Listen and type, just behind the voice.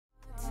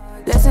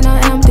Listen to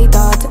empty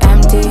thoughts,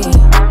 empty.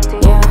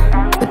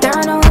 Yeah, but there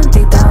are no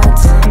empty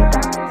thoughts.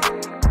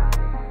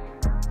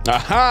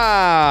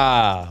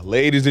 Aha!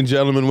 Ladies and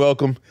gentlemen,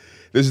 welcome.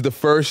 This is the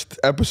first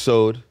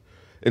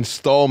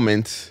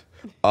installment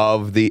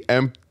of the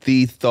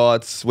Empty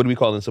Thoughts. What do we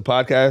call this? A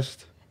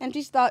podcast?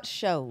 Empty Thoughts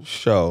Show.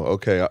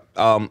 Okay.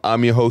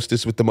 I'm your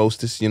hostess with the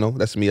mostest. You know,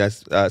 that's me.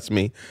 That's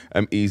me.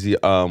 I'm easy.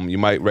 You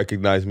might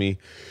recognize me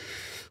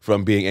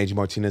from being Angie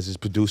Martinez's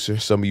producer.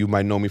 Some of you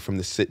might know me from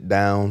the sit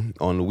down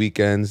on the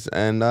weekends.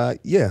 And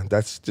yeah,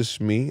 that's just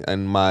me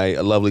and my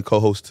lovely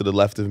co-host to the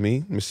left of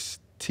me, Miss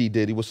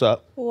T-Diddy. What's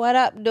up? What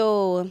up,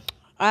 dude?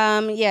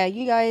 Yeah,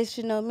 you guys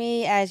should know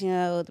me as,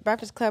 the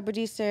Breakfast Club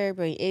producer,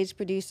 Brilliant Age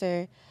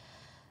producer,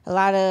 a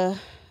lot of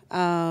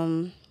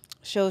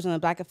shows on the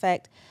Black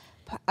Effect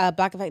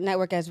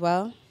Network as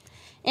well.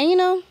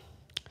 And,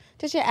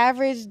 just your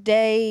average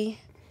day,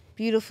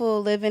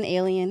 beautiful, living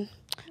alien.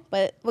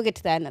 But we'll get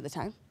to that another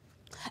time.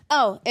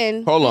 Oh,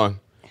 and... Hold on.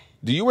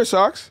 Do you wear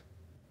socks?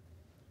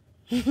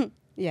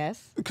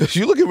 Yes. Because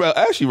you're looking real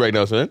ashy right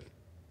now, son.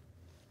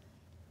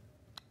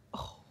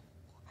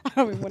 I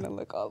don't even want to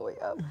look all the way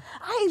up.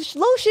 I ate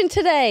lotion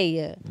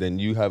today. Then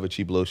you have a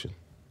cheap lotion.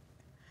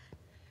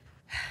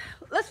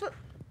 Let's look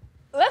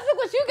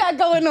what you got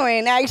going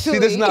on, actually. See,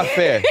 this is not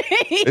fair.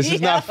 This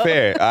is not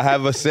fair. I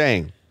have a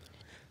saying.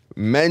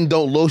 Men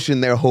don't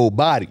lotion their whole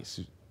bodies.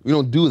 We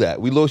don't do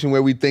that. We lotion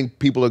where we think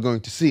people are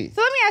going to see.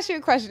 So let me ask you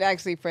a question,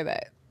 actually, for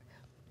that.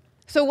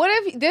 So what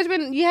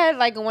if you had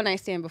like a one-night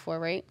stand before,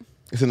 right?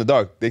 It's in the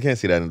dark. They can't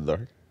see that in the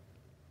dark.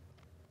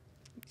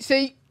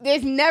 So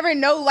there's never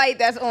no light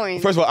that's on.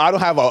 First of all, I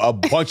don't have a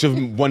bunch of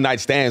one-night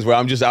stands where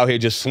I'm just out here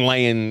just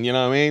slaying, you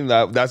know what I mean?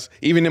 That's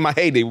even in my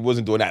heyday, we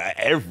wasn't doing that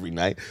every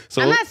night.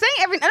 So I'm not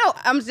saying no,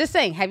 I'm just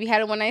saying, have you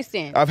had a one-night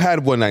stand? I've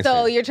had one-night stand.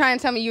 So you're trying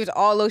to tell me you was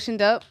all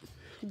lotioned up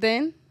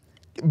then?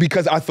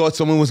 Because I thought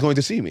someone was going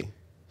to see me.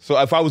 So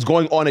if I was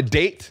going on a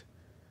date,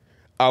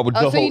 I would...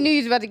 Oh, so you knew you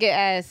was about to get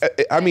ass.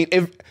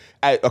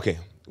 Okay.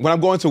 When I'm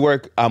going to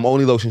work, I'm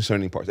only lotion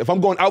certain parts. If I'm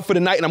going out for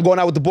the night and I'm going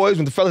out with the boys,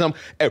 when the fellas,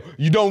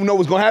 you don't know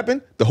what's going to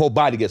happen, the whole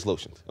body gets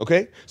lotioned,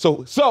 okay?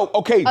 So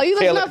okay, oh, you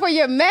looking up for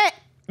your Met?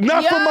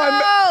 Not for my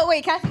Met.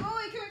 Wait, can I see? Oh,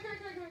 wait,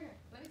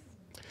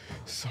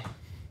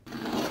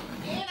 come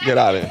here. Get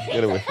out of here.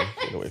 Get away from me.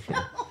 Get away from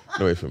me.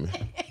 Get away from me.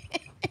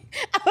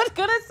 I was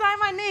going to sign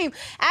my name.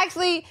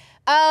 Actually,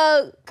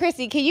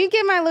 Chrissy, can you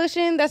get my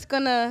lotion that's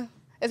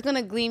it's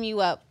gonna gleam you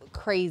up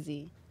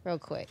crazy real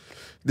quick?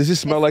 Does it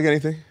smell like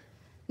anything?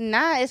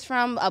 Nah, it's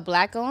from a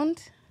black-owned.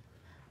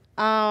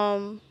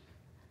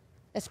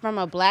 It's from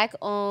a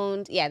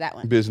black-owned, yeah, that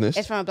one. Business.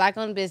 It's from a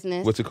black-owned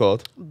business. What's it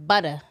called?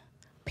 Butter.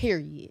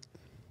 Period.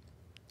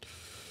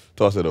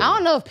 Toss it over. I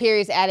don't know if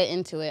period's added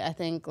into it. I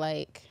think,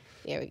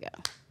 here we go.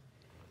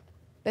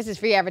 This is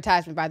free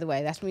advertisement, by the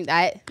way. That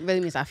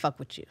really means I fuck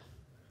with you.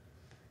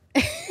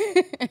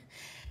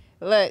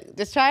 Look,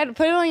 just try to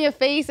put it on your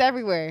face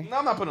everywhere. No,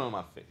 I'm not putting it on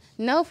my face.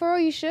 No, for real,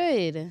 you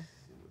should. Let's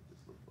see what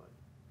this looks like.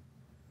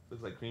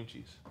 Looks like cream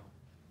cheese.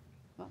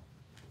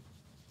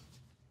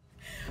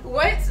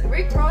 What's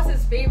Rick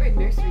Ross's favorite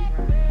nursery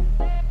rhyme?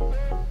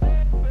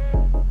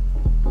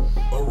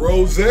 A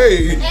rose.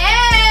 Hey,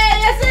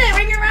 that's it.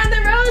 Ring around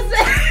the rose.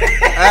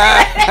 All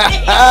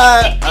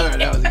right,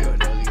 that was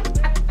good.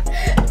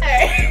 All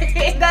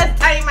right. That's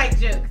Tiny Mike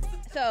jokes.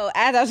 So,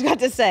 as I was about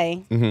to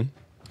say,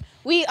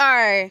 we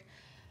are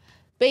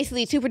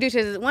basically two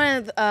producers,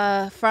 one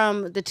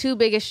from the two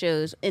biggest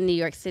shows in New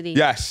York City.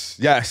 Yes.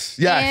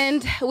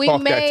 And we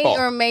may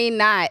or may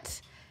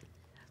not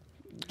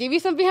give you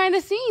some behind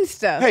the scenes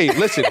stuff. Hey,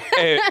 listen,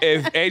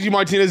 if Angie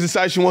Martinez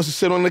decides she wants to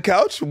sit on the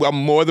couch, I'm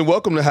more than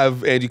welcome to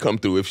have Angie come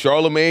through. If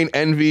Charlemagne,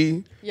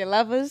 Envy, your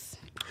lovers.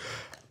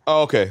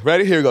 Okay,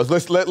 ready? Here it goes.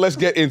 Let's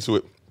get into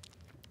it.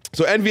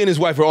 So Envy and his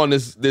wife are on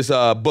this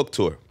book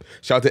tour.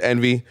 Shout out to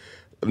Envy.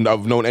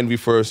 I've known Envy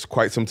for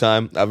quite some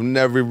time. I've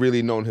never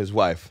really known his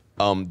wife.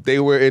 They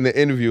were in an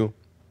interview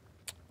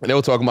and they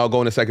were talking about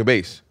going to second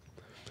base.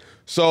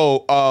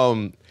 So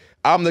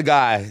I'm the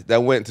guy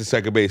that went to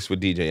second base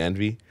with DJ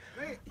Envy.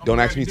 Don't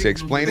ask me to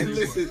explain it.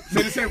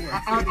 Listen,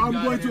 I'm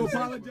going to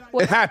apologize.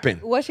 It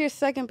happened. What's your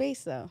second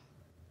base though?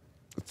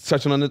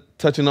 Touching on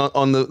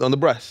the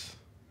breast.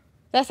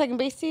 That's second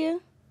base to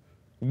you?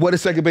 What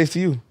is second base to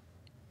you?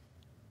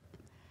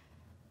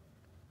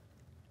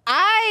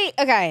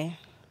 Okay.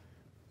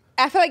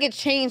 I feel like it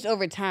changed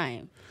over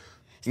time.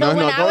 So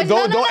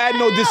don't add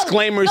no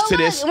disclaimers to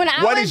this.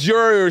 What is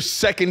your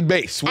second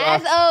base?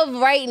 As of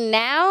right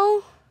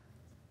now,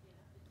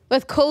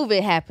 with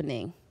COVID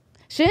happening,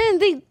 shouldn't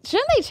they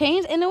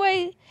change in a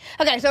way?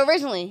 Okay, so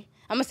originally,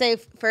 I'm gonna say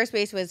first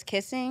base was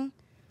kissing.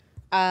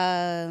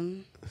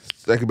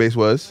 Second base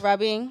was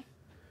rubbing,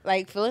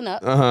 like filling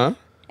up.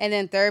 And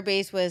then third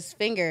base was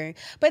fingering.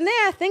 But then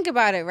I think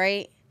about it,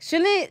 right?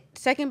 Shouldn't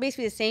second base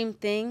be the same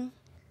thing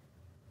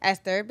as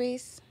third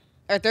base?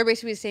 Or third base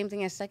should be the same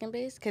thing as second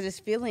base? Because it's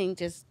feeling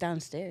just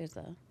downstairs,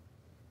 though.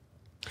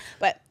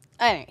 But,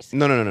 anyways.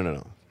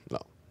 No.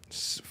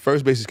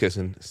 First base is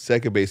kissing.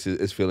 Second base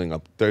is filling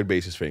up. Third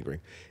base is fingering.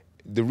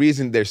 The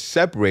reason they're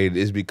separated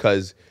is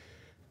because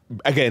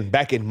again,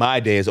 back in my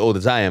day, as old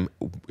as I am,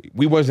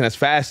 we wasn't as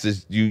fast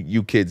as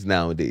you kids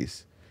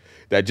nowadays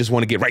that just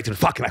want to get right to the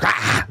fucking like,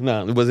 ah!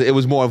 No, it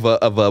was more of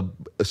a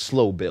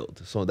slow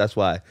build. So that's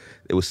why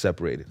it was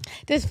separated.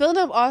 Does filled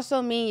up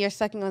also mean you're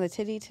sucking on the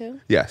titty too?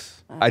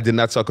 Yes. I did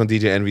not suck on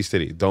DJ Envy's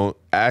titty. Don't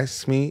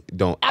ask me.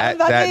 Don't act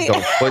that. fucking-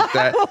 Don't put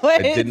that.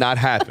 It did not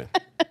happen.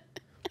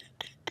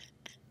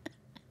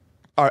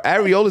 Are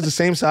areolas the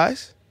same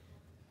size?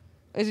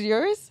 Is it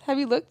yours? Have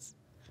you looked?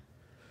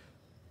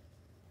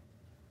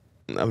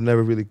 I've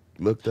never really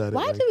looked at it.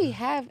 Why like do we that.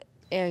 have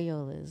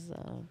areolas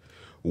though?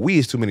 We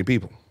is too many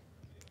people.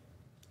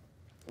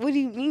 What do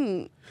you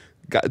mean?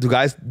 Do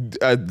guys,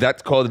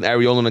 that's called an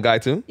areola on a guy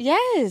too?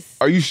 Yes.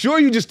 Are you sure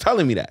you're just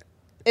telling me that?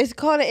 It's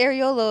called an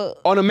areola.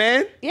 On a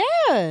man? Yeah.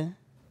 Why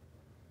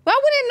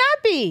would it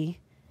not be?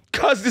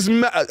 Because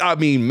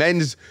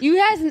men's You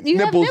have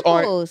Nipples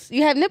aren't- nipples.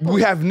 You have nipples.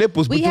 we have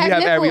nipples, but do we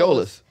have nipples.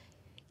 areolas?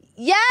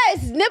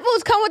 Yes,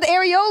 nipples come with the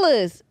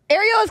areolas.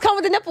 Areolas come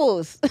with the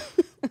nipples.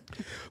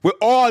 With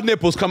all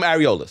nipples come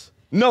areolas.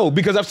 No,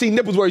 because I've seen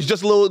nipples where it's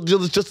just a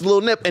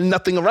little nip and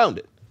nothing around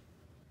it.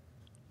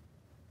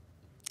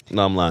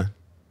 No, I'm lying.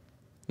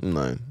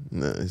 No,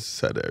 it's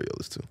had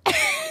areolas too.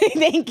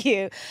 Thank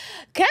you.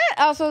 Can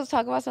I also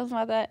talk about something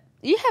about that?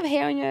 You have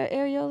hair on your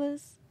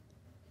areolas?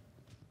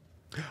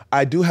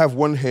 I do have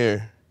one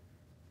hair.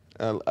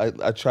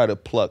 I try to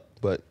pluck,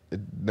 but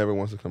it never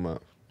wants to come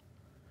out.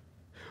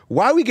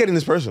 Why are we getting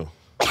this personal?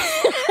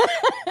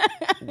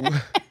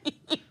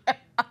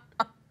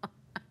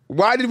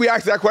 Why did we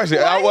ask that question?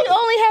 Why do you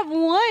only have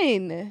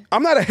one?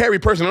 I'm not a hairy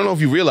person. I don't know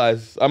if you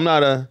realize. I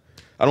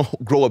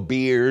don't grow a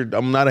beard.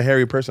 I'm not a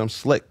hairy person. I'm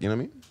slick. You know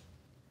what I mean?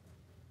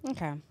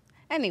 Okay.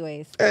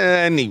 Anyways.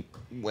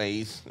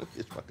 Anyways.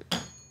 It's fucking...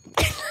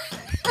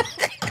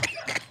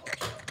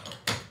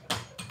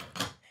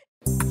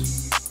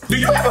 Do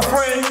you have a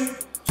friend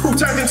who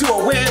turned into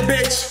a weird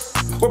bitch?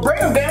 Well, bring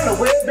them down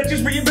to Weird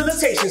Bitches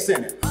Rehabilitation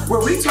Center, where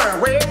we turn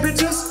weird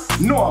bitches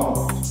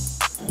normal.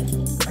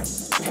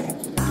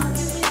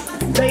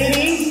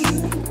 Ladies,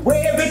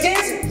 weird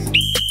bitches,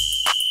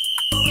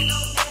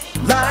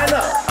 line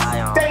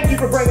up. Thank you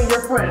for bringing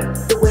your friend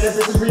to Weird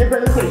Bitches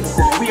Rehabilitation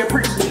Center. We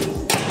appreciate it.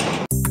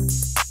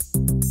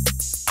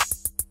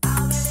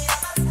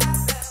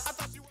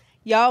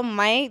 Y'all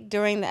might,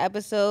 during the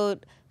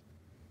episode,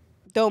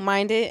 don't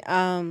mind it.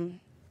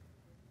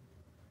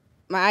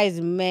 My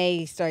eyes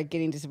may start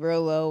getting just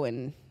real low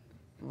and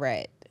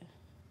red.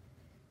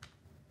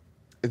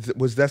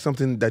 Was that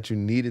something that you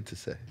needed to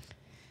say?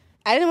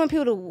 I didn't want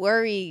people to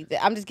worry.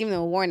 I'm just giving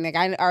them a warning. Like,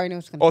 I already know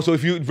what's going to happen. Also,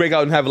 if you break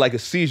out and have like a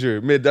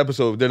seizure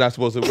mid-episode, they're not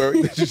supposed to worry.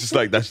 It's just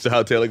like, that's just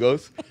how Taylor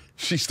goes.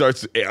 She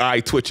starts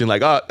eye twitching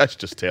like, oh, that's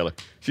just Taylor.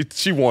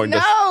 She warned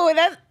us. No,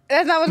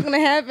 that's not what's going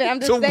to happen. I'm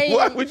just So saying.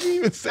 why would you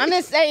even say I'm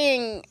just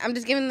saying. I'm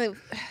just giving the...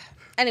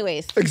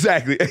 Anyways.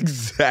 Exactly.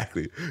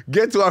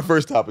 Get to our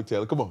first topic,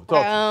 Taylor. Come on,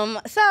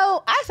 talk. So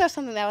I saw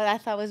something that I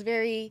thought was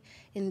very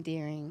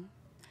endearing.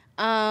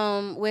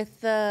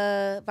 With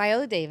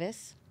Viola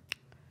Davis.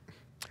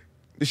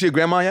 Is she a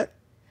grandma yet?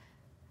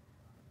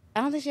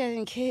 I don't think she has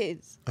any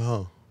kids.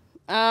 Oh.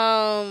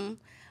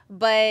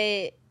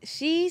 But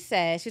she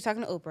said, she was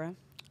talking to Oprah,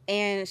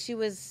 and she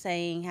was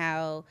saying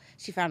how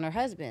she found her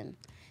husband,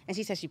 and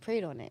she said she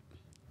prayed on it.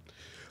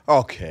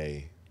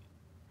 Okay.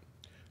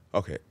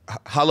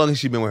 How long has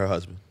she been with her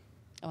husband?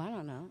 Oh, I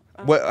don't know.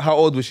 How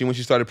old was she when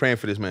she started praying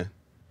for this man?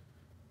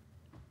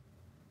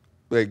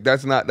 Like,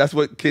 that's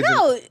what kids...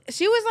 No,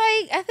 she was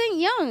like, I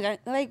think young,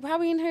 like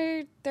probably in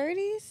her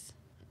 30s.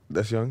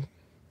 That's young?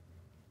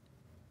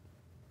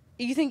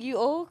 You think you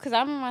old? Because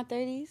I'm in my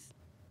 30s.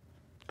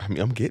 I mean,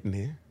 I'm getting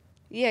there.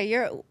 Yeah,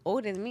 you're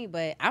older than me,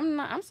 but I'm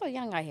not. I'm so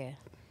young out here.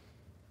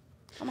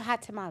 I'm a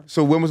hot tamale.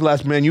 So when was the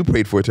last man you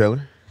prayed for,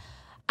 Taylor?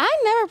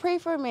 I never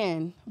prayed for a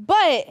man,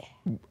 but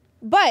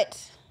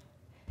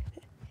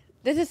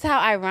this is how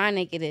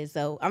ironic it is,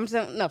 though. Let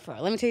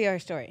me tell you her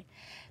story,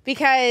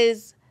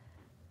 because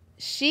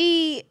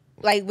she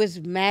was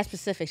mad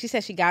specific. She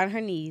said she got on her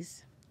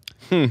knees.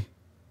 Come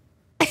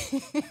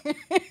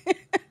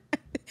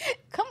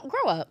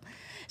grow up.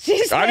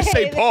 I didn't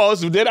say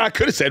pause, then I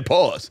could have said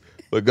pause.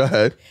 But go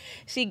ahead.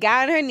 She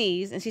got on her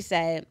knees and she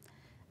said,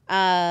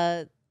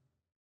 I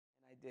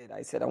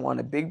said, I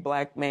want a big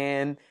black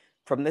man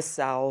from the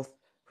South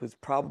who's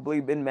probably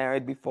been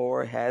married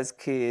before, has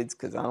kids,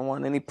 because I don't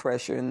want any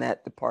pressure in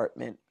that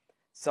department.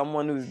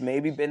 Someone who's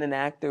maybe been an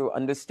actor, who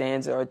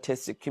understands the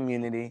artistic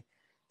community.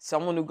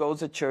 Someone who goes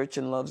to church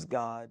and loves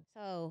God.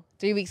 So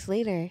 3 weeks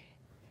later,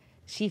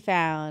 she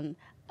found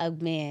a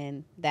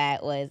man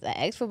that was an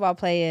ex-football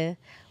player,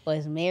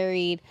 was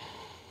married,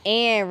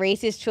 and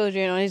raised his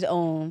children on his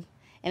own,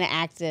 and an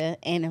actor,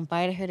 and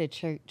invited her to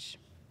church.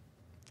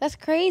 That's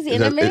crazy.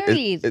 And they're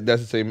married.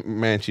 That's the same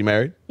man she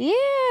married?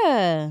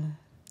 Yeah.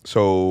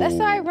 So That's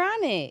so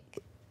ironic.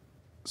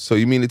 So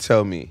you mean to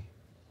tell me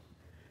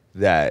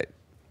that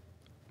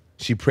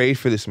she prayed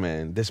for this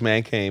man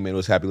came and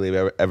was happily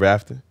ever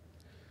after?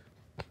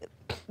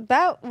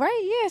 About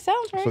right, yeah,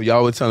 sounds right. So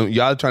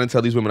y'all trying to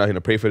tell these women out here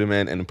to pray for the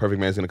man, and the perfect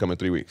man's gonna come in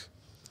 3 weeks.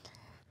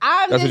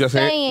 That's what y'all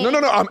saying? No.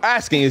 I'm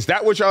asking. Is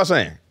that what y'all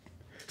saying?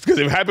 Because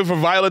if it happened for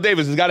Viola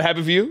Davis, it's got to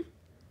happen for you?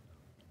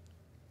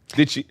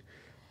 Did she?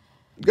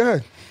 Go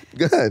ahead.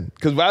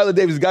 Because Viola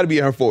Davis got to be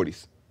in her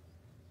 40s.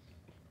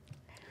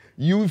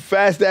 You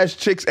fast-ass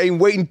chicks ain't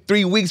waiting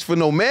 3 weeks for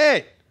no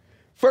man.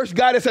 First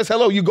guy that says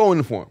hello, you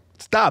going for him.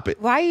 Stop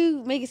it. Why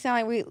you make it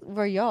sound like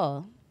we're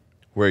y'all?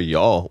 We're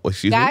y'all?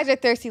 Excuse me? Guys are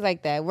thirsty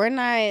like that. We're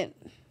not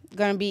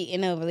going to be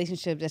in a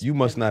relationship that's... You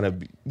must not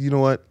have... You know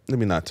what? Let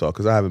me not talk,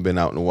 because I haven't been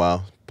out in a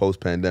while.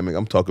 Post-pandemic.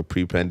 I'm talking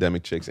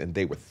pre-pandemic chicks, and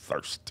they were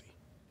thirsty.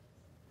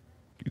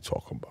 What you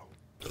talking about?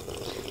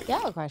 You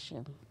have a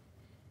question.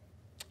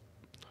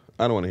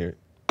 I don't want to hear it.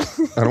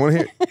 I don't want to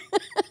hear it.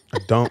 I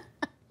don't.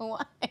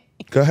 Why?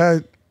 Go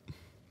ahead.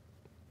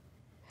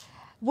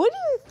 What do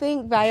you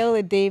think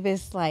Viola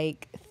Davis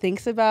like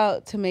thinks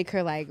about to make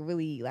her like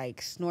really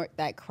like snort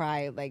that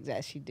cry like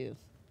that she do?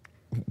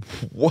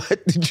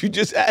 What did you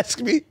just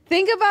ask me?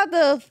 Think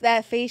about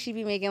that face she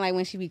be making like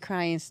when she be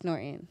crying,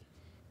 snorting.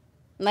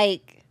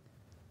 Like,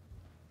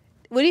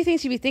 what do you think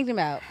she be thinking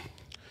about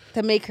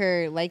to make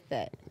her like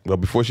that? Well,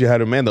 before she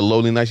had her man, the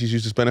lonely nights she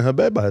used to spend in her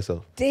bed by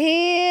herself.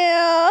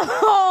 Damn,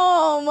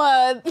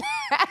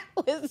 that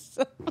was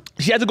so...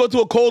 She had to go to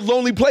a cold,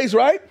 lonely place,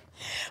 right?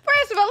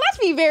 First of all, let's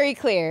be very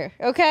clear,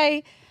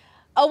 okay?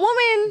 A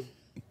woman,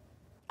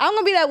 I'm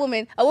gonna be that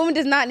woman. A woman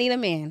does not need a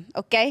man,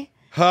 okay?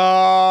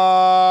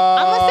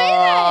 I'm gonna say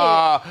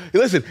that.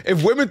 Listen,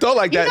 if women thought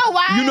like that, You know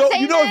why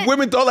you know, if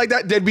women thought like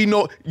that, there'd be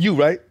no you,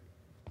 right?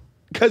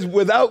 Because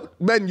without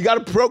men, you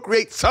got to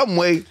procreate some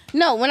way.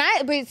 No,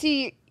 but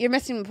see, you're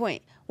missing the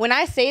point. When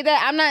I say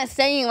that, I'm not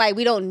saying like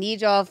we don't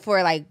need y'all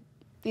for like,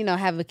 you know,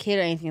 have a kid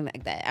or anything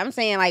like that. I'm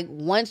saying like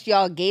once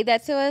y'all gave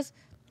that to us.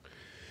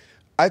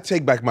 I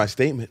take back my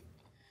statement.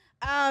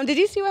 Did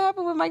you see what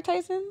happened with Mike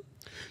Tyson?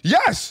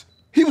 Yes,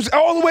 he was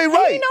all the way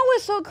right. And you know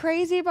what's so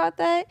crazy about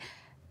that?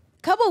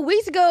 A couple of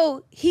weeks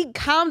ago, he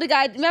calmed the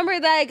guy. Remember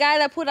that guy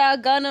that put out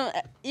a gun?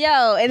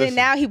 Then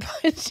now he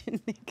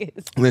punching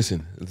niggas.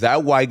 Listen,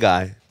 that white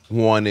guy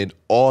wanted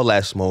all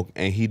that smoke,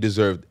 and he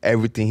deserved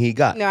everything he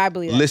got. No, I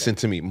believe that. Listen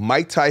to me.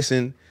 Mike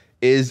Tyson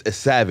is a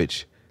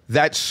savage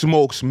that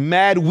smokes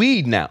mad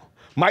weed now.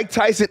 Mike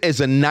Tyson is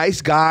a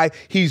nice guy.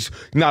 He's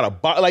not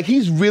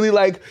he's really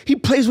like, he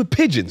plays with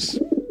pigeons.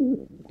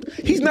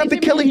 He's not the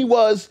killer he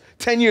was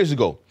 10 years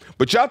ago.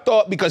 But y'all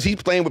thought because he's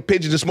playing with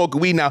pigeons and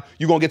smoking weed now,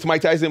 you're going to get to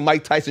Mike Tyson.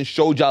 Mike Tyson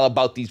showed y'all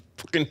about these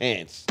fucking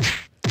hands.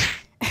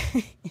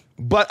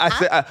 But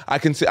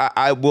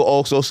I will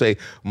also say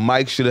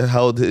Mike should have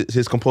held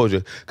his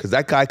composure because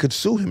that guy could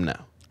sue him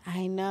now.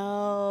 I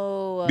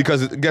know.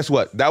 Because guess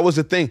what? That was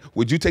the thing.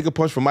 Would you take a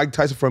punch from Mike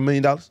Tyson for $1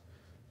 million?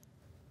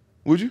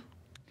 Would you?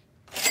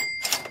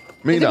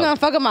 $1 million. Is he gonna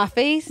fuck up my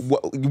face?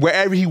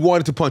 Wherever he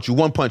wanted to punch you,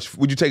 one punch,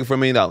 would you take it for $1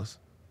 million?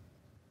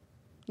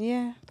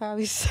 Yeah,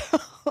 probably so.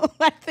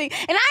 I think,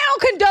 and I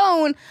don't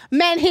condone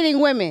men hitting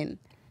women,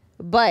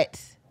 but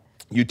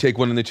you take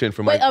one in the chin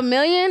for Mike. $1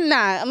 million?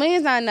 Nah, $1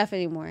 million's not enough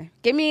anymore.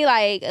 Give me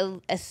like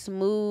a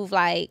smooth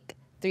like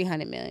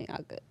 300 million.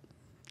 I'll good.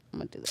 I'm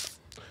gonna do that.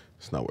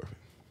 It's not worth it.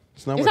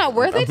 It's not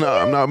worth it.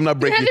 I'm not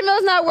breaking. 300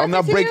 million's not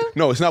worth it to you?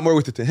 No, it's not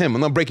worth it to him.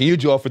 I'm not breaking your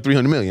jaw for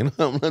 300 million.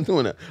 I'm not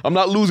doing that. I'm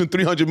not losing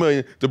 300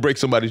 million to break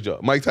somebody's jaw.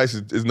 Mike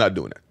Tyson is not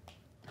doing that.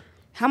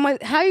 How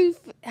much? How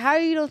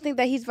you don't think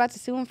that he's about to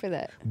sue him for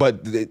that?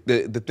 But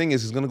the thing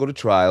is, he's gonna go to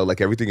trial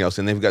like everything else,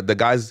 and they've got the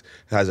guy's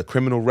has a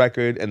criminal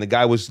record, and the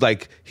guy was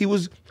like he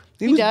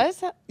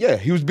does? Yeah,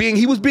 he was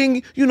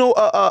being, you know,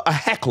 a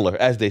heckler,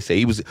 as they say.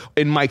 He was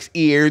in Mike's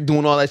ear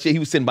doing all that shit. He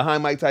was sitting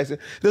behind Mike Tyson.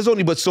 There's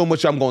only but so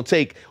much I'm gonna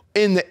take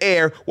in the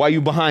air while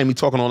you behind me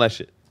talking all that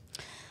shit.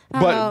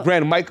 But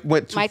granted, Mike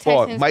went too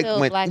far. Mike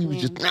went. He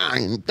was just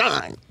dying.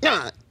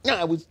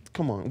 It was.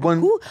 Come on.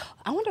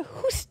 I wonder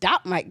who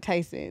stopped Mike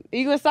Tyson. Are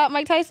you gonna stop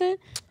Mike Tyson?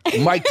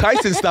 Mike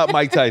Tyson stopped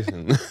Mike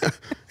Tyson.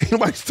 Ain't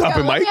nobody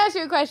stopping Mike. Let me ask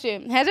you a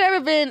question.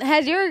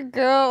 Has your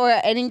girl or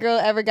any girl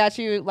ever got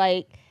you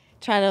like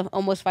trying to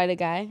almost fight a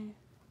guy?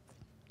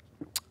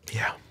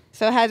 Yeah.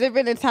 So has there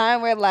been a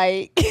time where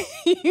like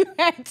you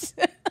had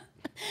to,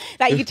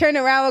 like you turn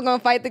around, we're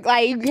gonna fight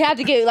like you have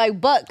to get like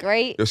buck,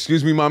 right?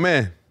 Excuse me, my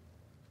man.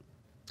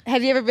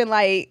 Have you ever been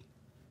like,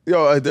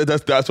 yo,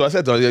 that's what I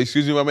said to him.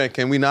 Excuse me, my man,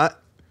 can we not?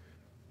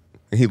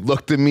 And he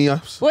looked at me.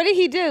 What did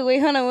he do? Wait,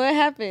 hold on, what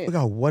happened? I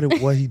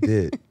forgot what he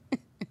did.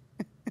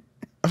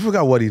 I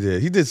forgot what he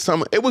did. He did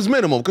something. It was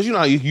minimal because you know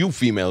how you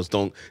females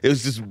don't. It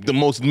was just the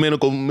most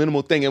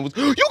minimal thing. It was,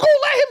 you gonna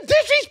let him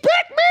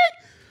disrespect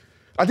me?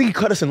 I think he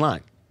cut us in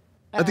line.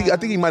 I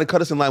think he might have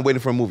cut us in line waiting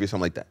for a movie or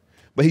something like that.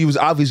 But he was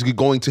obviously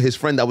going to his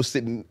friend that was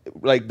sitting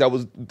that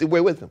was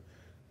way with him.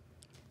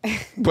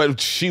 But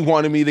she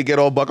wanted me to get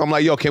all buck. I'm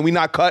like, yo, can we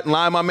not cut in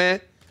line, my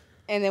man?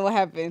 And then what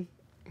happened?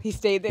 He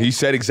stayed there? He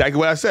said exactly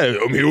what I said.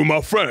 I'm here with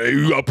my friend. Hey,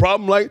 you got a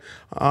problem? Like,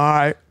 all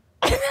right.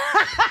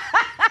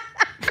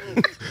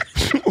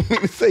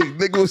 Say,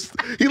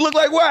 nigga he looked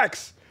like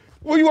wax.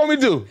 What do you want me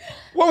to do?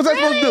 What was I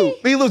supposed to do?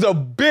 He was a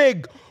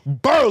big,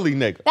 burly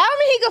nigga. That would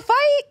mean he could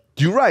fight?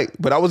 You're right,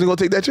 but I wasn't going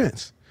to take that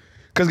chance.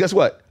 Because guess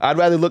what? I'd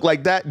rather look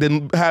like that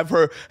than have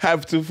her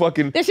have to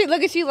fucking... Then she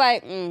look at you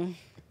like,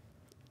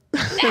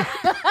 I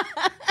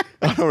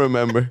don't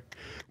remember.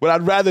 But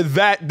I'd rather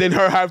that than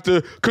her have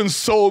to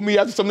console me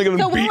after something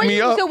gonna beat me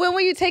up. So when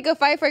will you take a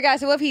fight for a guy?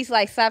 So what if he's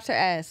like slaps her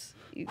ass?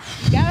 You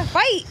gotta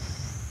fight.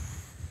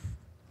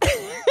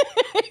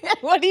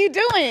 What are you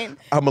doing?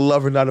 I'm a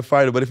lover, not a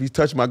fighter. But if you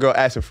touch my girl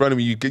ass in front of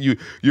me,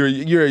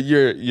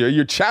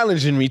 you're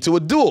challenging me to a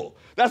duel.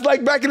 That's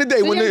like back in the day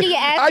So when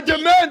I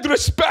demand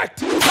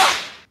respect.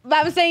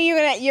 But I'm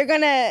saying you're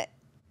gonna.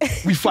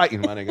 We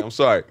fighting, my nigga. I'm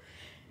sorry.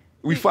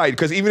 We fight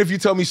because even if you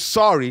tell me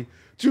sorry,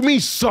 what you mean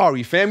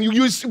sorry, fam?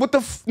 You what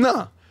the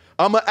nah?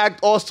 I'ma act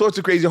all sorts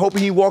of crazy,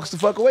 hoping he walks the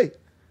fuck away.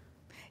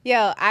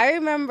 Yo, I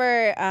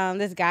remember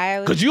this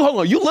guy. Cause hold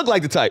on, you look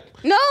like the type.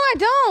 No, I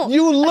don't.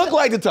 You look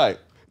like the type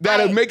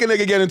that'll make a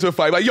nigga get into a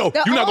fight. Like, yo,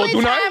 you not gonna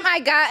do nothing? The only time I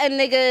got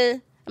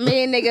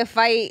me and nigga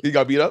fight. He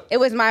got beat up? It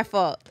was my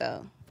fault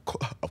though.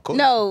 Of course.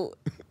 No.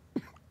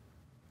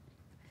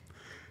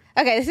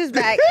 Okay, this is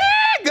back.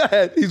 Go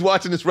ahead. He's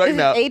watching this right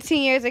now.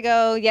 18 years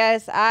ago.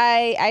 Yes,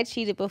 I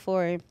cheated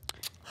before.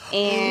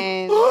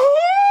 And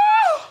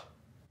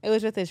it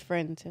was with his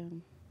friend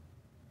too.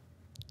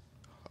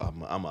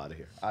 I'm out of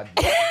here. I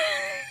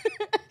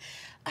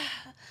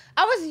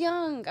was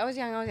young,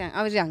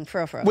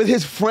 for real. With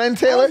his friend,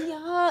 Taylor? He did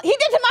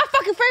to my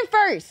fucking friend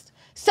first.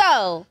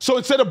 So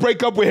instead of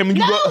break up with him,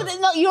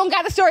 no, you don't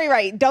got the story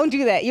right. Don't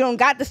do that. You don't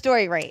got the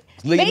story right.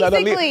 Leave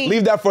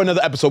that for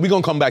another episode. We're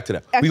going to come back to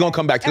that. Okay. We're going to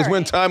come back to this. We're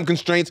in time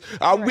constraints.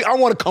 I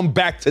want to come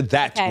back to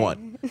that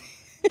one.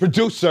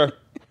 Producer.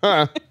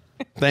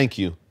 Thank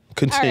you.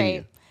 Continue. All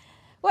right.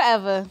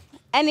 Whatever.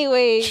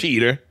 Anyway.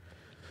 Cheater,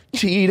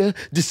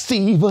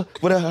 deceiver.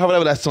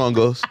 However that song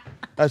goes.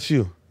 That's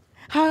you.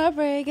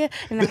 Heartbreaker,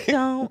 and I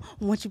don't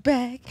want you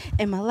back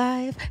in my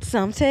life.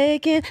 So I'm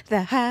taking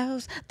the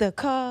house, the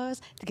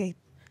cars, the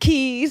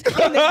keys, and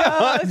the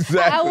dogs.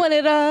 Exactly. I want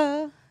it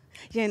all.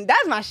 Yeah,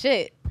 that's my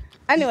shit.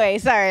 Anyway,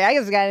 sorry, I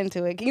just got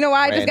into it. You know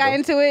why I just got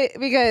into it?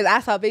 Because I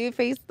saw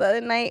Babyface the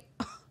other night.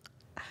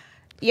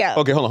 Yeah.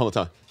 Okay, hold on,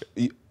 time.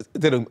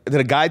 Did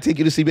a guy take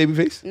you to see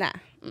Babyface? Nah.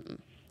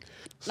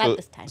 Not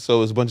this time. So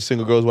it was a bunch of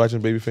single girls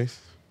watching Babyface?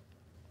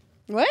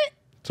 What?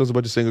 So it's a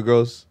bunch of single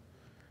girls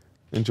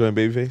enjoying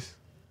Babyface?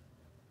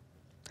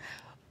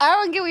 I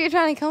don't get where you're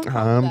trying to come from.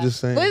 I'm just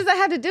saying. What does that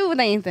have to do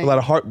with anything? A lot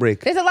of heartbreak.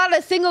 There's a lot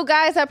of single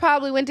guys that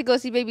probably went to go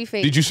see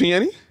Babyface. Did you see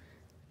any?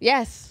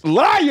 Yes.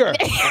 Liar!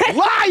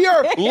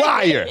 Liar!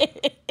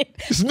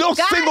 There's no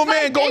Guys single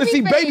man like going to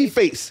see Babyface.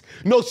 Babyface.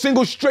 No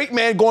single straight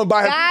man going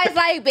by her. Guys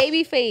like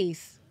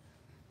Babyface.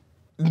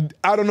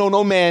 I don't know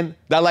no man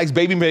that likes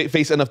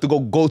Babyface enough to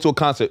go to a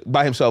concert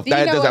by himself. Do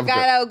you know a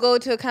guy that would go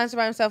to a concert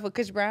by himself with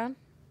Chris Brown?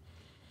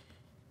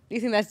 Do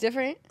you think that's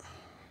different?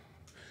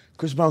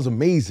 Chris Brown's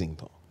amazing,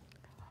 though.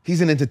 He's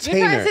an entertainer.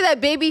 You're trying to say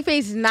that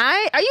Babyface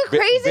not? Are you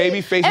crazy?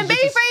 Babyface and is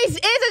Babyface is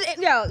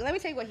a... Yo, let me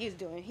tell you what he was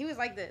doing. He was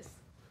like this.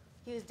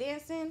 He was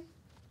dancing.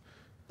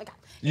 Okay.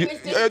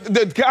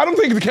 I don't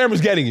think the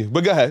camera's getting you,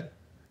 but go ahead.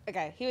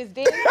 Okay, he was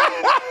dancing.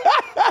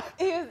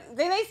 Did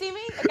they see me?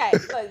 Okay,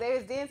 look, they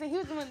was dancing. He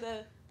was doing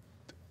the...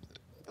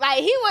 Like,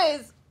 he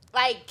was...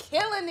 Like,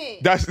 killing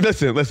it.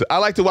 Listen. I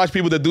like to watch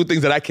people that do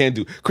things that I can't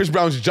do. Chris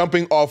Brown's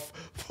jumping off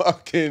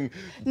fucking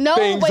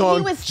things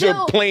on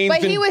planes.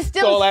 But he was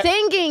still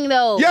singing,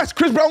 though. Yes,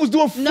 Chris Brown was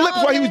doing flips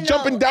while he was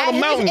jumping down a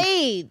mountain. At his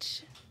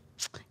age.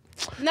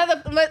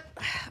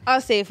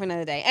 I'll save it for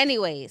another day.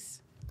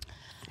 Anyways.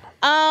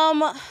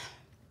 Megan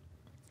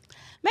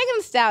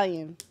Thee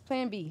Stallion,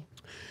 Plan B.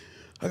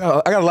 I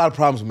got a lot of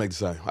problems with Meg Thee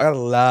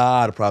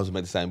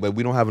Stallion. But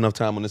we don't have enough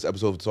time on this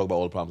episode to talk about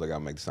all the problems I got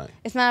with Meg Thee Stallion.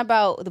 It's not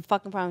about the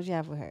fucking problems you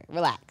have with her.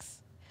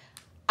 Relax.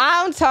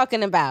 I'm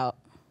talking about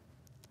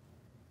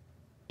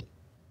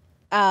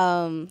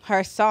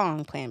her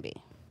song, Plan B.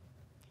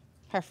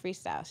 Her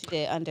freestyle she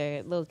did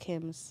under Lil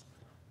Kim's.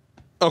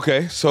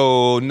 Okay,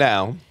 so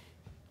now,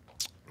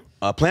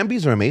 Plan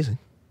Bs are amazing.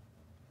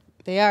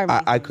 They are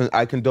amazing.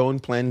 I condone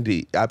Plan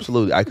D.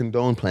 Absolutely. I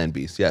condone Plan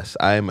Bs. Yes,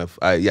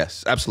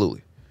 yes,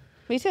 absolutely.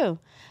 Me too.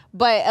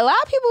 But a lot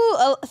of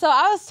people, so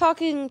I was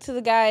talking to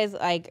the guys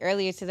like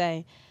earlier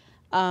today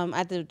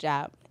at the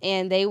job,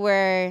 and they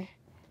were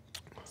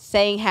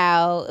saying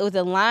how it was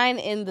a line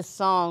in the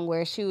song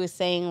where she was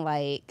saying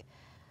like,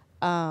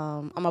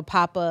 I'm a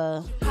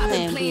papa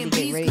Plan B to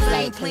get ready.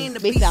 Like,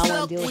 basically, I don't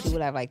want to deal with you,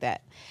 whatever like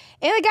that.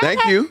 And the guys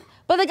Thank you.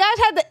 But the guys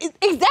had that's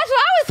what I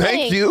was saying.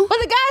 Thank you. But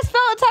the guys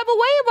felt a type of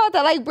way about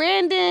that. Like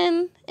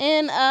Brandon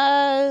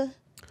and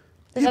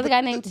this other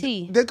guy named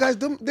T. The guys,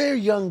 they're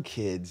young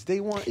kids. They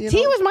want, T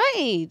was my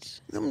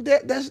age. Listen,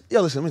 let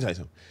me tell you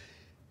something.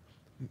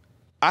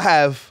 I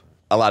have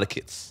a lot of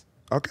kids.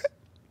 Okay?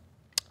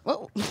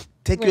 Whoa.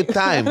 Take your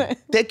time.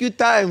 Take your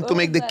time to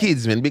make the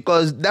kids, man,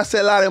 because that's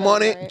a lot of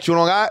money you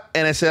don't got,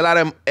 and it's a lot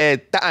of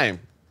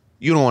time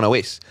you don't want to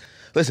waste.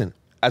 Listen,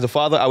 as a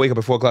father, I wake up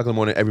at 4 o'clock in the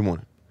morning every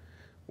morning,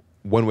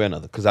 one way or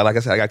another, because like I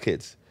said, I got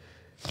kids.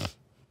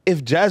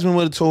 if Jasmine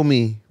would have told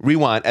me,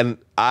 rewind, and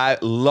I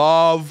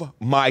love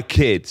my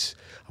kids.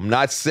 I'm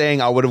not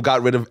saying I would have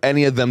got rid of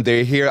any of them.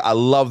 They're here. I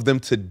love them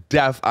to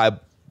death.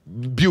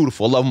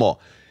 Beautiful. Love them all.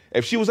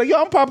 If she was like,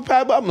 yo, I'm Papa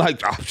Pat, I'm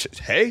like, oh, shit,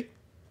 hey,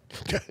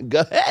 go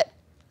ahead.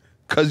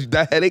 Because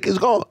that headache is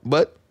gone.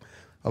 But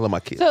I love my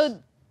kids.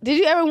 So, did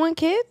you ever want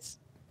kids?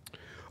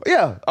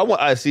 Yeah.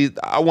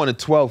 I wanted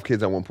 12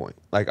 kids at one point.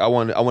 Like, I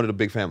wanted a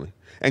big family.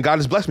 And God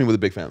has blessed me with a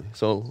big family.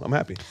 So, I'm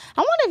happy.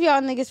 I wonder if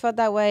y'all niggas felt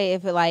that way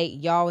if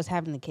y'all was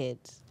having the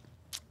kids.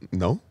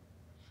 No.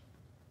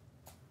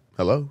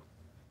 Hello.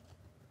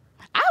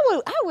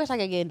 I wish I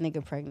could get a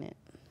nigga pregnant.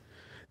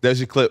 There's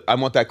your clip. I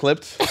want that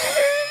clipped.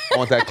 I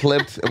want that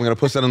clipped, and we're going to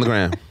post that on the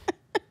gram.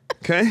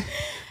 Okay?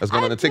 That's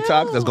going on the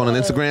TikTok. That's going on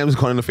Instagram. That's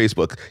going on the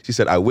Facebook. She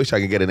said, I wish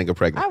I could get a nigga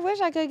pregnant. I wish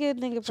I could get a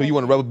nigga pregnant. So you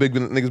want to rub a big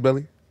nigga's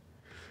belly?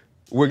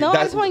 I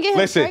just want to get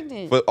him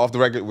pregnant. But off the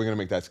record, we're going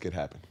to make that skit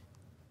happen.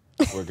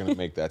 We're going to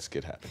make that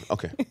skit happen.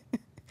 Okay.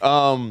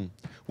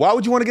 Why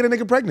would you want to get a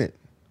nigga pregnant?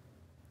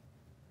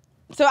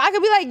 So I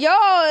could be like,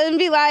 y'all, and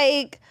be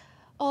like,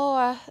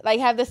 oh,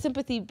 have the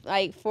sympathy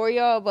for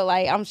y'all, but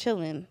I'm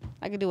chilling.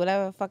 I can do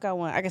whatever the fuck I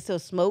want. I can still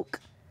smoke.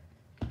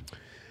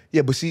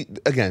 Yeah, but see,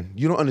 again,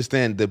 you don't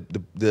understand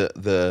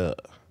the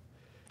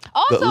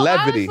Also,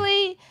 levity.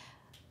 honestly,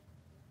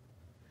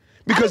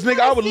 Because nigga,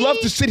 I would love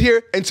to sit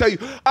here and tell you,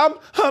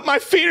 my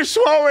feet are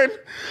swollen.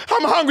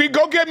 I'm hungry.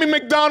 Go get me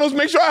McDonald's.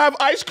 Make sure I have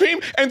ice cream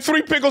and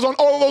 3 pickles on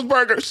all of those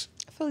burgers.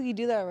 I feel like you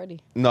do that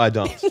already. No, I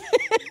don't.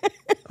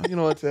 You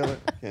know what, Taylor?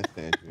 Can't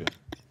stand you.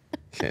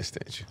 Can't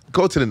stand you.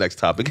 Go to the next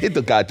topic. Hit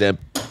the goddamn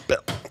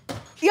bell.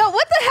 Yo,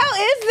 what the hell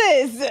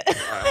is this?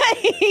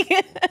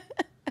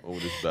 Over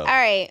this bell. All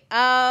right.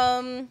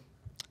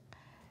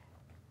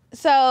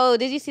 So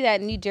did you see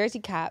that New Jersey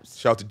cops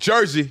Shout out to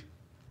Jersey.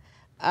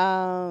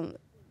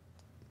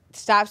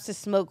 stops to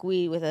smoke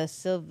weed with a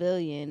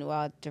civilian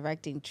while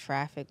directing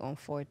traffic on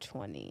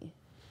 420?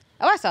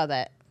 Oh, I saw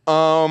that.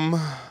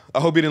 I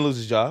hope he didn't lose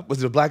his job.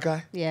 Was it a black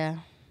guy? Yeah.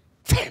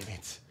 Damn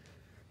it.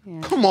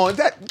 Yeah. Come on.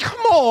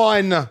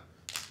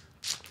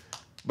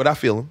 But I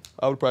feel him.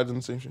 I would probably do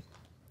the same shit.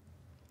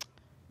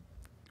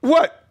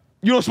 What?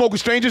 You don't smoke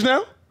with strangers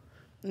now?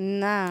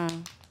 Nah.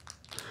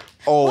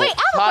 Oh, Wait, I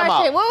have a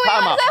question. Wait,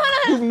 time hold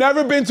out. on. You've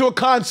never been to a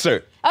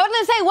concert. I was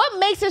gonna say,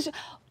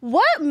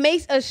 what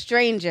makes a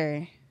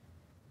stranger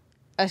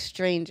a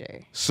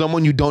stranger?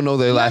 Someone you don't know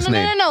their last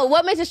name. No.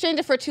 What makes a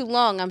stranger for too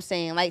long? I'm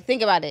saying,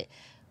 think about it.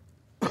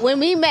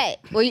 When we met,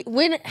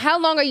 how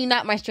long are you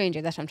not my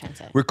stranger? That's what I'm trying to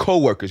say. We're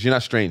co-workers. You're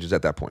not strangers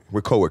at that point.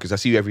 We're co-workers. I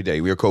see you every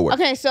day. We are co-workers.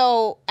 Okay,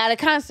 so at a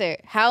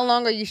concert, how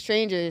long are you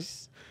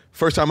strangers?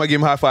 First time I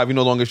give him a high five, you're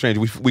no longer a stranger.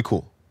 We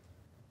cool.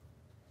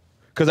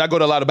 Because I go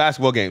to a lot of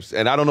basketball games,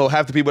 and I don't know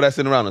half the people that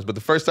sit around us, but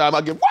the first time I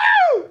give,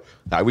 woo! All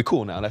right, we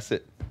cool now. That's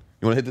it.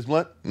 You want to hit this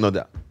blunt? No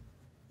doubt.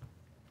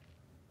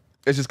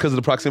 It's just because of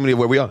the proximity of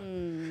where we are.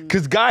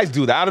 Because guys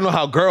do that. I don't know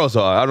how girls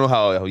are. I don't know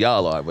how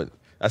y'all are, but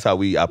that's how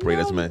we operate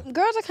as men.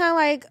 Girls are kind of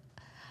like,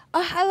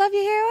 oh, I love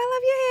your hair. I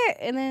love your hair.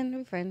 And then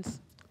we're friends.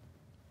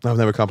 I've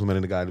never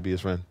complimented a guy to be his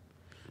friend.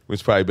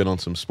 We've probably been on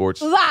some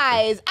sports.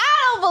 Lies.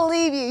 I don't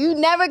believe you. You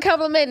never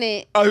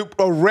complimented.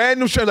 A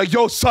random stranger like,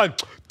 yo, son,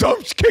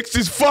 dumb kicks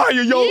is fire,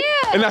 yo. Yeah.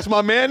 And that's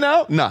my man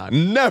now? Nah,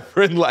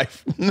 never in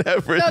life.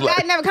 Never in So life.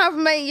 guy never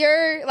compliment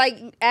your,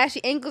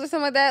 ashy ankles or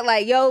something like that?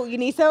 Like, yo, you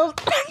need some?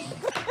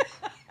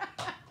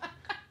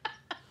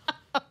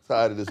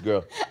 Tired of this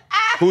girl.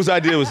 Whose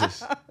idea was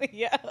this?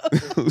 Yo.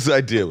 Whose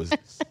idea was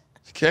this?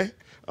 Okay?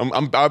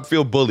 I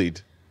feel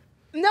bullied.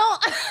 No,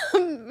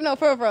 no,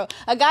 for real.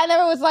 A guy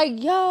never was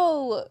like,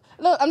 yo,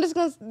 look, I'm just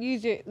going to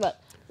use your, look.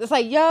 It's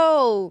like,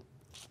 yo,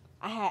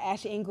 I had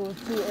ashy ankles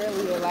too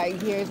earlier.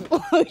 Here's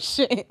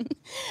bullshit.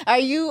 Are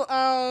you,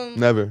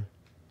 Never.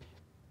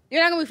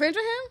 You're not going to be friends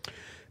with him?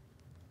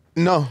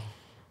 No.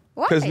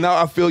 Why? Because now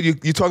I feel you're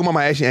talking about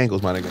my ashy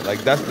ankles, my nigga.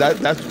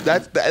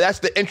 That's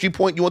the entry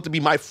point you want to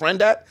be my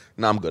friend at?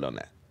 Nah, I'm good on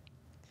that.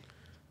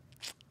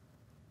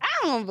 I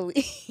don't believe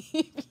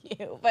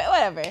you, but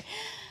whatever.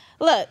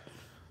 Look,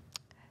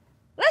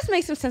 let's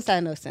make some sense out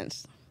of no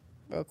sense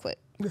real quick.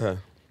 Yeah.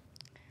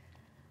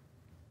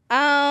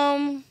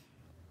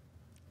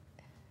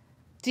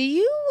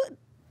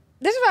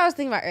 This is what I was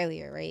thinking about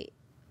earlier, right?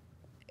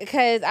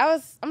 Because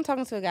I'm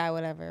talking to a guy,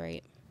 whatever,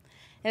 right?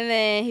 And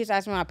then he was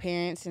asking my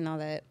parents and all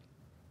that.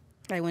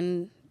 Like,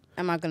 when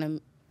am I going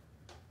to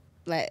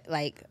let,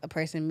 a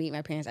person meet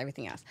my parents,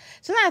 everything else.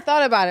 So then I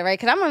thought about it, right?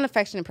 Because I'm an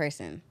affectionate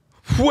person.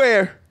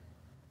 Where?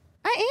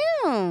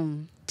 I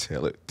am.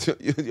 Taylor.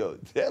 Yo,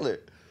 Taylor.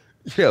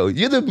 Yo,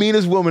 you're the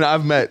meanest woman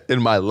I've met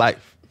in my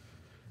life.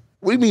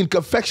 What do you mean,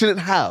 affectionate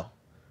how?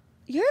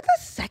 You're the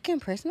second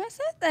person that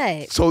said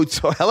that. So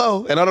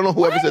hello, and I don't know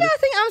whoever Why do said y'all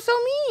it. think I'm so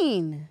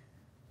mean?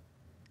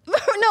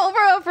 No,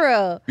 for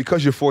real.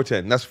 Because you're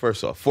 4'10". That's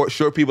first off.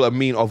 Short people are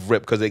mean off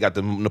rip because they got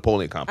the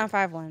Napoleon complex.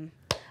 I'm 5'1".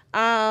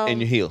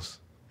 And your heels.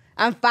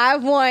 I'm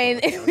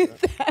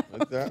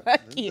 5'1".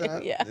 Fuck you.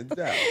 Yeah.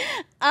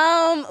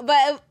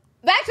 But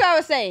But back to what I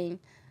was saying.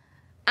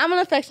 I'm an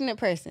affectionate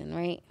person,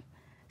 right?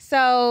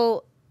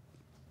 So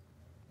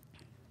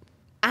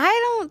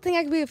I don't think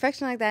I could be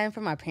affectionate like that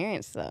for my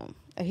parents though.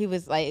 If he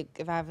was like,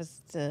 if I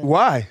was to.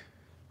 Why?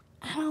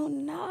 I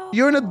don't know.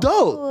 You're an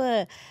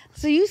adult.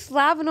 So you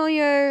slobbing on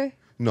your.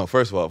 No,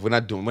 first of all, we're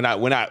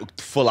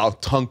not full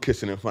out tongue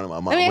kissing in front of my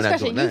mom. Let me ask We're you a not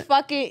question. doing You that.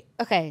 fucking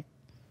okay.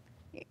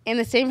 In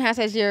the same house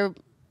as your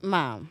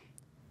mom.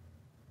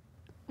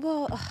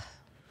 Well,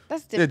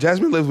 that's Yeah, different.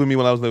 Jasmine lived with me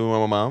when I was living with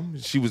my mom.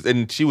 She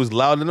was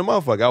loud in the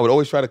motherfucker. I would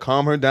always try to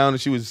calm her down,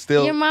 and she was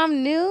still Your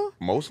mom knew?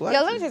 most likely.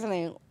 Yo, let me tell you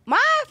something.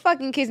 My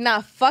fucking kid's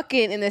not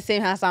fucking in the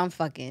same house I'm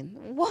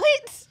fucking.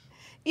 What?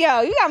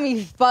 Yo, you got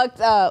me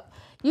fucked up.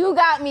 You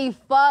got me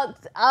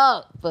fucked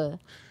up.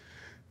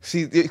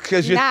 See,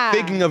 because you're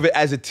thinking of it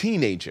as a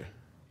teenager.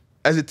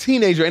 As a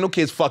teenager, ain't no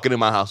kids fucking in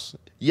my house.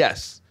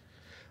 Yes.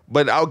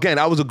 But again,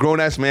 I was a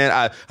grown-ass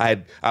man.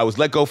 I was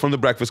let go from the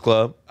Breakfast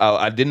Club.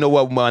 I didn't know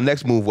what my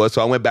next move was,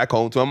 so I went back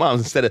home to my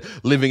mom's. Instead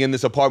of living in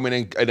this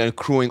apartment and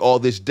accruing all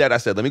this debt, I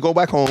said, let me go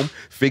back home,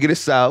 figure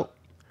this out.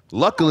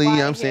 Luckily, you know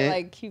what I'm saying?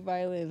 Like cute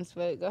violence,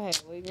 but go ahead.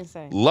 What are you going to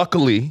say?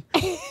 Luckily,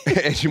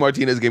 Angie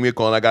Martinez gave me a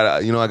call, and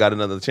I got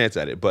another chance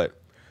at it. But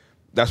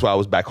that's why I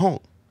was back home.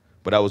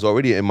 But I was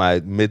already in my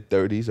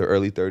mid-30s or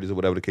early 30s or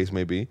whatever the case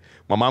may be.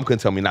 My mom couldn't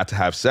tell me not to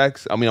have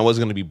sex. I mean, I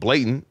wasn't going to be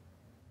blatant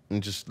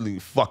and just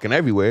fucking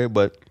everywhere,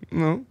 but, you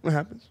know, it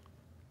happens.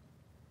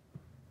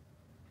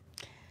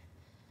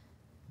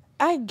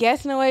 I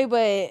guess in a way,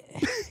 but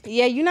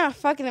yeah, you're not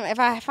fucking him. If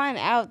I find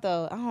out,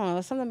 though, I don't know,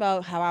 it's something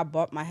about how I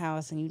bought my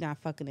house and you're not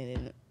fucking it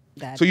in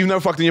that. So you've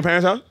never fucked in your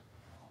parents' house?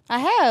 I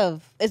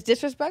have. It's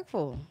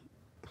disrespectful.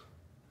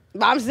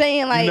 But I'm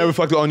saying, like... You never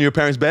fucked on your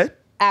parents' bed?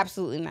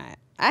 Absolutely not.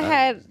 I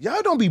had...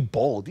 Y'all don't be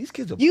bold. These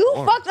kids are You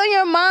boring. fucked on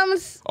your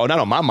mom's... Oh, not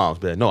on my mom's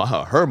bed. No,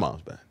 her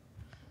mom's bed.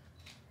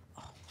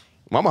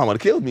 My mom would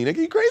have killed me. Nigga,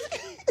 you crazy?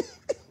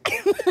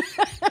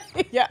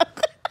 Yeah.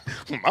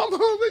 My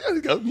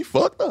mom got me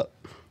fucked up.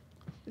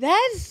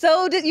 That's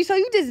so...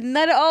 you just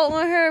nutted all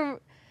on her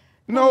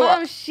No,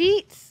 mom's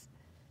sheets?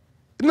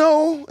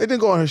 no, it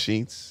didn't go on her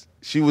sheets.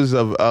 She was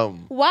of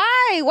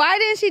Why? Why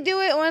didn't she do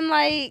it on,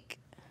 like...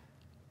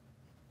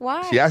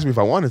 Why? She asked me if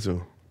I wanted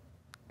to,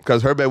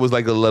 because her bed was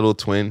like a little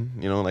twin,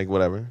 you know, like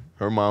whatever.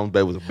 Her mom's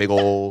bed was a big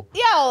old.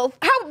 Yo,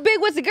 how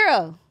big was the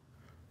girl?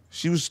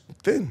 She was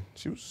thin.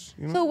 She was,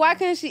 you know. So why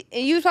couldn't she...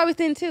 And you was probably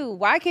thin, too.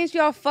 Why can't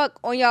y'all fuck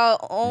on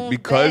y'all own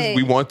Because bed?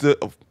 we wanted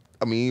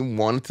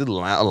to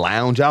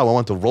lounge out. I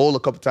wanted to roll a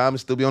couple times and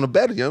still be on the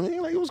bed. You know what I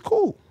mean? Like, it was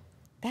cool.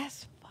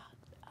 That's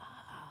fucked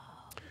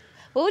up.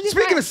 What would you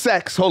Speaking find- of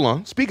sex, hold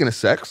on. Speaking of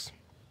sex,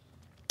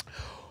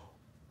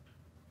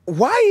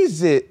 why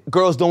is it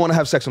girls don't want to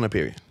have sex on their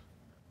period?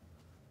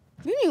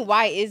 What do you mean,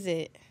 why is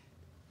it?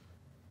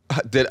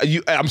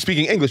 I'm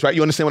speaking English, right?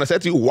 You understand what I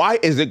said to you? Why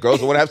is it girls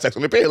don't want to have sex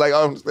on their period? Like, I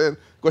don't understand.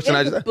 Question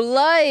I just It's asked.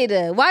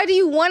 blood. Why do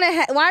you want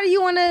to... Why do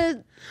you want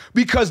to...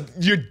 Because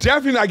you're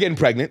definitely not getting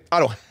pregnant. I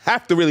don't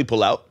have to really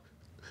pull out.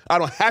 I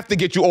don't have to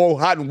get you all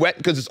hot and wet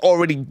because it's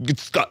already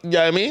stuck. You know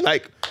what I mean?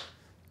 Like,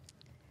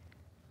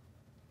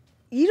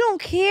 You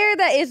don't care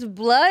that it's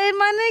blood,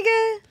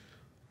 my nigga?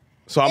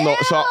 so I'm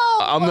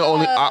the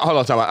only. Ew. Hold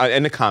on, time.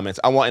 In the comments,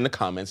 I want in the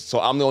comments. So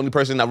I'm the only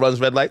person that runs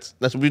red lights.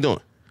 That's what we're doing.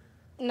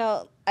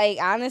 No, like,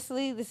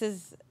 honestly, this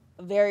is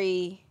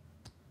very...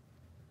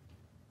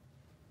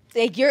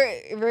 Like, you're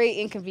very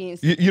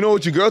inconvenienced. You know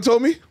what your girl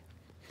told me?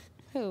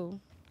 Who?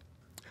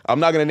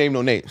 I'm not gonna name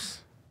no names.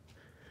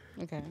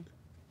 Okay.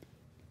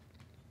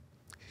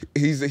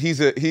 He's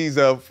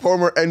a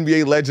former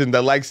NBA legend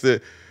that likes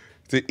to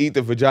eat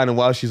the vagina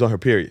while she's on her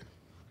period.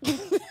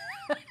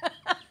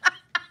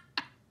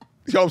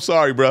 Yo, I'm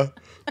sorry, bro.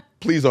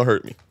 Please don't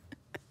hurt me.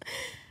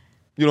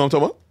 You know what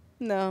I'm talking about?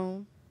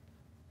 No.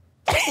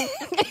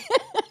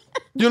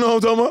 You know what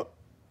I'm talking about?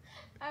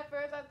 At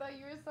first, I thought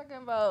you were talking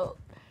about...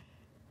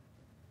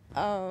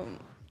 I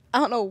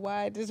don't know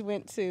why I just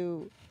went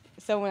to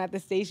someone at the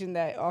station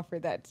that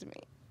offered that to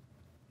me.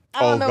 I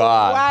don't know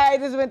God. why I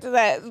just went to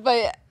that,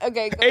 but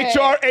okay, go ahead.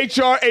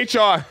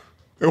 HR.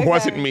 It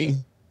wasn't me.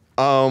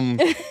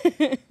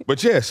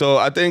 But yeah, so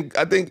I think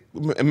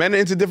men are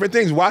into different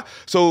things. Why?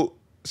 So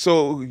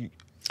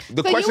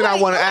the question I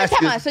want to ask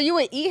is, so you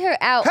would eat her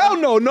out? hell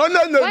no. Why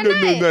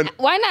not?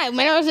 Why not?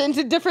 Men are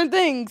into different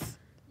things.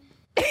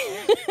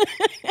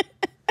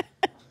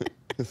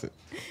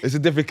 It's a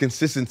different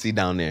consistency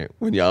down there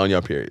when you're on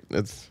your period.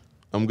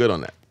 I'm good on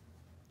that.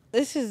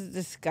 This is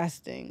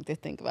disgusting to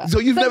think about. So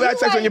you've never had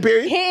sex on your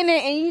period? Hitting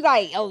it and you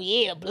like, oh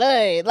yeah,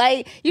 blood.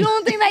 Like, you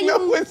don't think that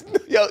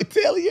you... Yo,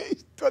 Taylor, you're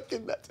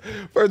fucking nuts.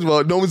 First of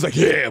all, no one's like,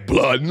 yeah,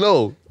 blood.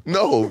 No. So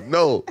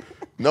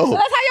that's how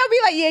y'all be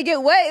like, yeah,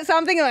 get wet. So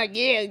I'm thinking like,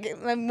 yeah,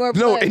 get like, more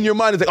blood. No, in your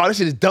mind, it's like, oh, that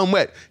shit is dumb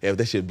wet. Yeah,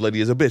 that shit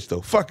bloody as a bitch,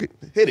 though. Fuck it.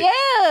 Hit it.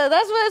 Yeah,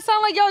 that's what it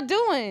sounds like y'all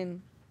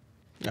doing.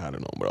 I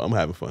don't know, bro. I'm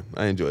having fun.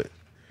 I enjoy it.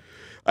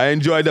 I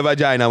enjoy the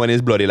vagina when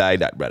it's bloody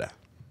like that, brother.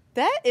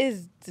 That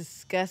is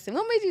disgusting.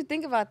 What made you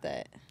think about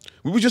that?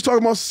 We were just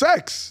talking about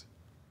sex.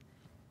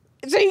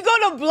 So you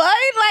go to blood?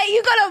 Like,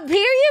 you go to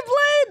period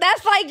blood?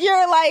 That's like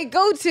your, like,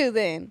 go-to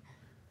then.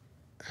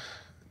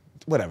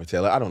 Whatever,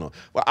 Taylor. I don't know.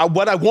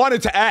 What I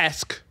wanted to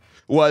ask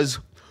was,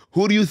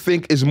 Who do you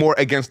think is more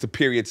against the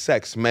period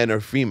sex, men or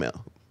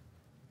female?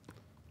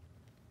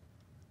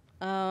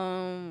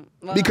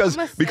 Well, Because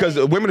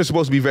women are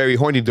supposed to be very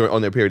horny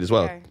on their period as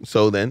well. Okay.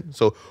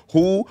 So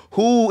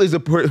who is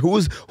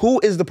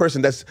the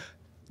person that's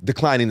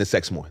declining the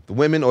sex more, the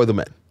women or the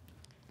men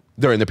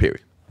during the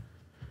period?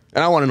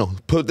 And I want to know.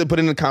 Put it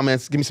in the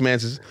comments. Give me some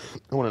answers.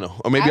 I want to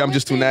know. Or maybe I'm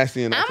just too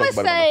nasty and I I'm talk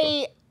gonna about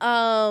it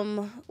by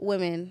myself. say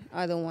women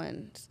are the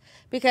ones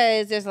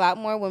because there's a lot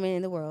more women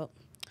in the world,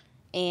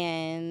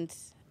 and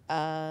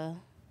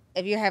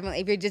if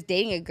you're just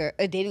dating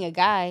dating a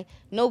guy,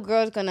 no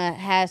girl's gonna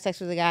have sex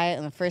with a guy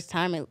on the first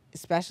time,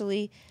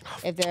 especially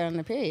if they're on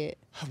the period.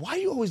 Why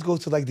do you always go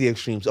to like the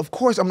extremes? Of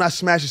course, I'm not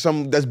smashing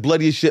something that's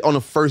bloody as shit on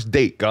the first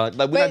date, God.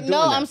 Like we're not doing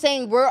that. I'm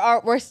saying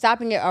we're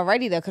stopping it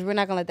already though, because we're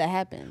not gonna let that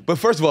happen. But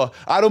first of all,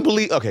 I don't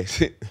believe. Okay,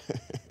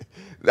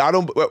 I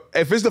don't.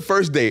 If it's the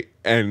first date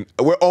and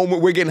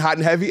we're getting hot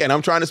and heavy, and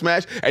I'm trying to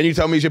smash, and you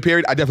tell me it's your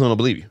period, I definitely don't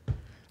believe you.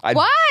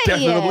 Why?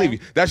 Definitely don't believe you.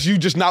 That's you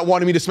just not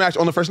wanting me to smash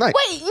on the first night.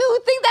 Wait, you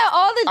think that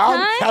all the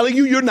time? I'm telling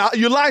you, you're not.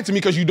 You're lying to me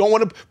because you don't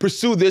want to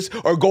pursue this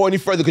or go any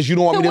further because you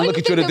don't want me to look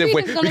at you in a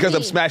different way because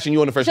I'm smashing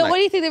you on the first night. So what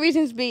do you think the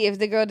reasons be if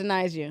the girl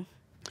denies you?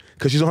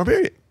 Because she's on her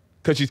period.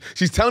 Because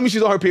she's telling me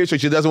she's on her period, so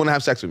she doesn't want to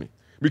have sex with me.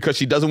 Because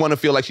she doesn't want to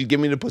feel like she's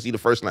giving me the pussy the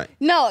first night.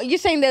 No, you're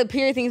saying the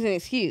period thing is an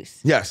excuse.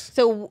 Yes.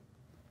 So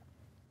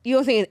you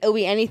don't think it'll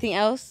be anything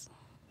else?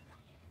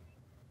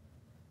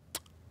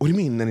 What do you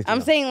mean anything I'm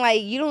else? saying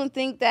like you don't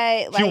think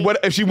that like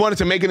if she wanted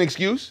to make an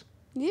excuse?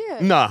 Yeah.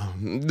 Nah,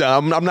 I'm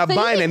not So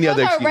buying any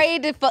other excuse.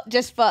 ready to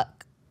just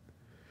fuck.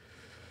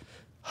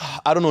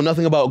 I don't know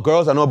nothing about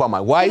girls. I know about my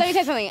wife. Let me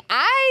tell you something.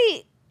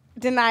 I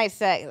denied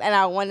sex and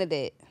I wanted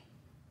it.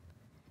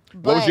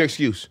 What was your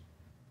excuse?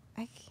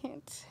 I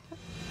can't.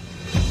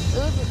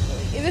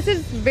 This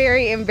is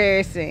very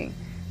embarrassing.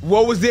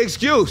 What was the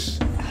excuse?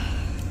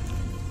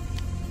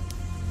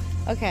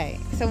 Okay,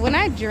 so when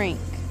I drink,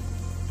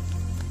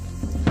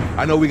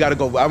 I know we gotta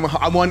go.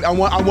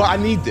 I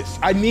need this.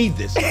 I need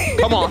this.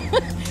 Come on.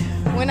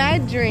 when I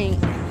drink,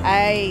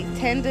 I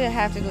tend to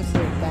have to go to the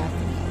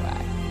bathroom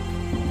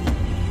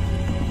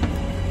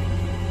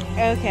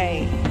a lot.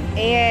 Okay,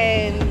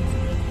 and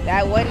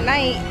that one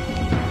night,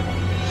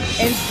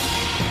 and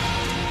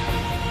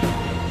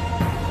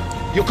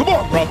Yo, come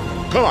on, bro.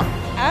 Come on.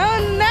 I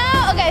don't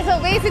know. Okay, so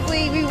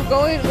basically we're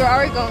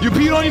already going. You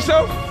peed on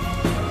yourself?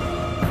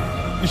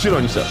 You shit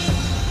on yourself.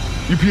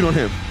 You peed on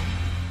him.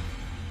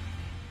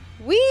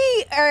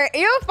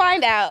 You'll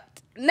find out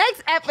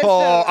next episode.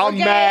 Oh, I'm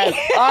okay? mad.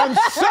 I'm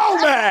so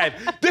mad.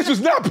 This was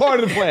not part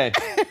of the plan.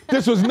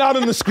 This was not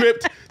in the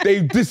script.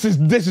 This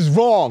is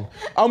wrong.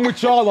 I'm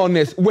with y'all on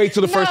this. Wait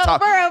till the first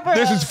topic. Bro.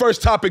 This is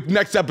first topic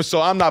next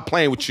episode. I'm not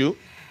playing with you.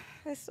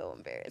 That's so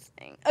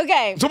embarrassing.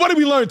 Okay. So what did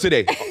we learn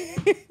today?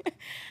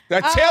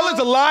 That Taylor's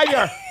a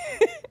liar.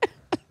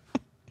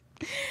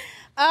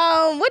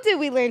 What did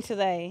we learn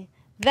today?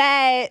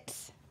 That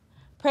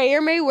prayer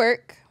may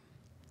work.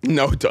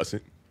 No, it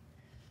doesn't.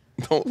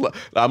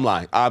 I'm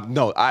lying.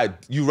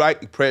 You're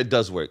right. Prayer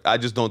does work. I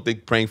just don't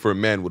think praying for a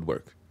man would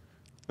work.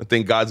 I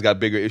think God's got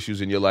bigger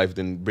issues in your life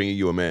than bringing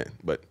you a man.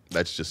 But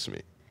that's just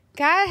me.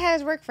 God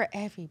has work for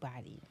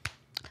everybody.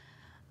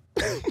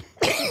 I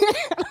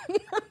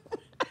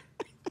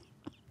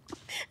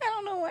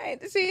don't know why.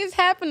 See, it's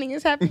happening.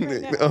 It's happening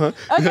right now. Uh-huh.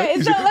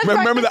 Okay, so let's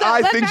remember the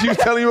practice eye thing she was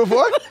telling you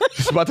before?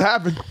 It's about to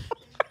happen.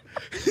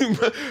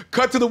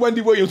 Cut to the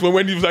Wendy Williams when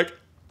Wendy was like,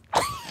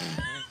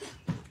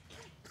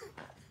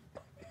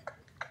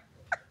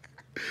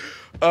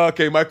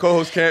 okay, my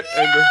co-host can't.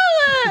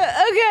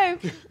 Okay,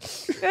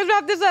 let's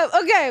wrap this up.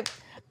 Okay,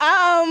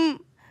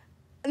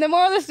 the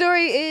moral of the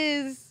story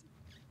is,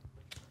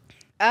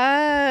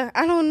 I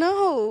don't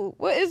know.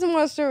 What is the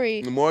moral of the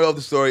story? The moral of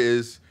the story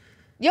is,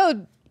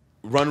 Yo,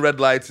 run red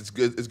lights. It's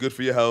good. It's good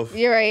for your health.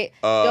 you're right.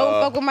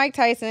 Don't fuck with Mike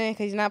Tyson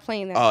because you're not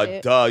playing that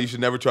shit. Duh. You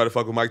should never try to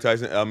fuck with Mike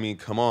Tyson. I mean,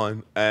 come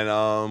on.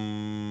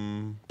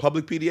 And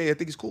public PDA, I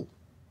think is cool.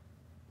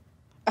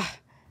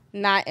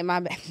 Not in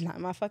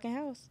my fucking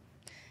house.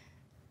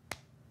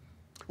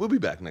 We'll be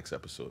back next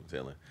episode,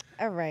 Taylor.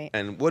 All right.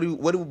 And how do you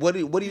want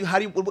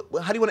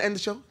to end the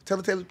show?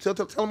 Tell them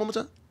one more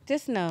time.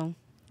 Just know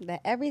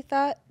that every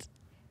thought.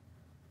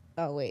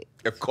 Oh wait.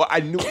 Of course,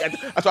 I knew.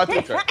 That's why I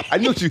told her. I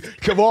knew you.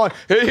 Come on,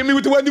 hit me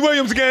with the Wendy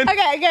Williams again.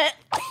 Okay.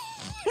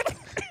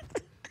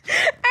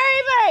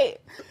 All right.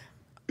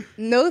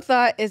 No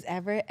thought is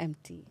ever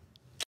empty.